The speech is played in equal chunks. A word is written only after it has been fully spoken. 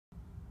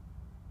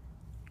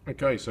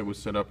Okay, so we'll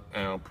set up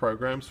our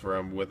programs for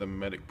our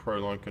Weathermatic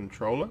ProLine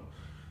Controller.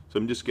 So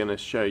I'm just going to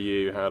show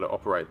you how to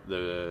operate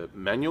the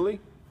manually.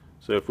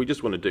 So if we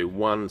just want to do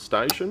one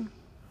station,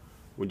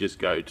 we just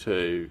go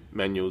to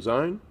Manual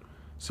Zone,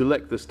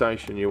 select the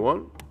station you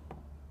want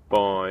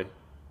by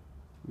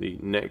the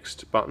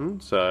next button.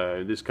 So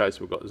in this case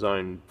we've got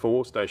Zone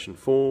 4, Station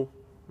 4,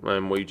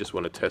 and we just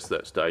want to test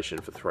that station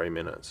for 3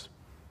 minutes.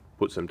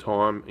 Put some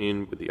time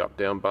in with the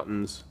up-down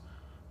buttons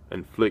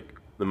and flick.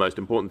 The most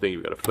important thing,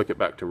 you've got to flick it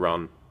back to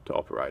run to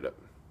operate it.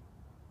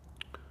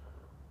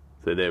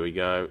 So there we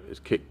go, it's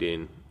kicked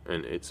in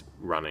and it's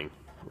running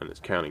and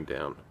it's counting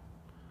down.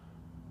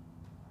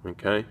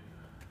 Okay,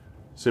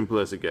 simple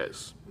as it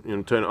gets. You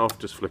want to turn it off,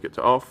 just flick it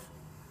to off.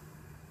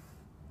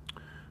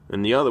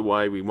 And the other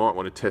way, we might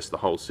want to test the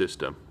whole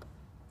system.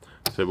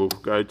 So we'll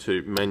go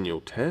to Manual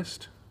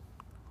Test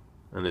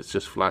and it's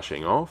just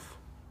flashing off.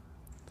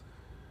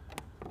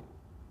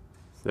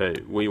 So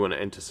we want to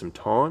enter some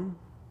time.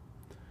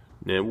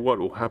 Now what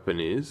will happen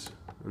is,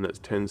 and that's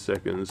 10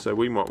 seconds, so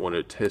we might want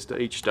to test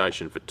each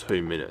station for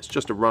 2 minutes,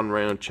 just to run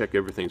around, check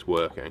everything's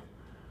working.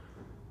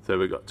 So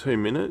we've got 2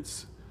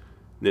 minutes.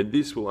 Now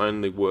this will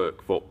only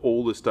work for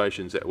all the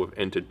stations that we've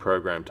entered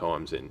program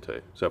times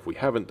into. So if we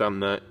haven't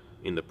done that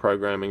in the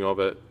programming of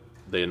it,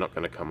 they're not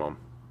going to come on.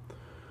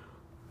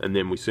 And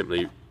then we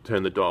simply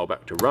turn the dial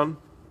back to run.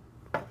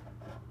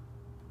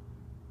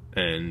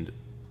 And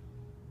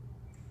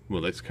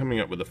well, it's coming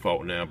up with a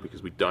fault now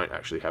because we don't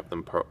actually have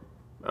them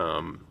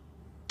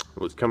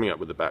well, it's coming up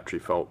with a battery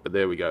fault, but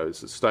there we go.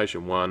 It's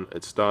station 1,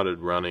 it started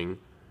running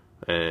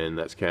and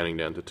that's counting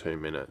down to 2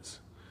 minutes.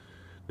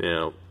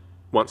 Now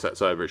once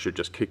that's over, it should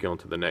just kick on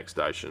to the next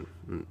station,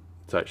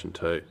 station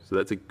 2. So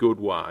that's a good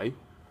way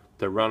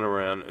to run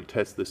around and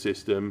test the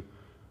system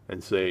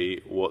and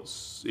see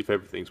if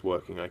everything's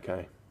working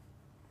okay.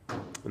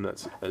 And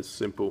that's as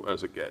simple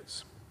as it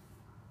gets.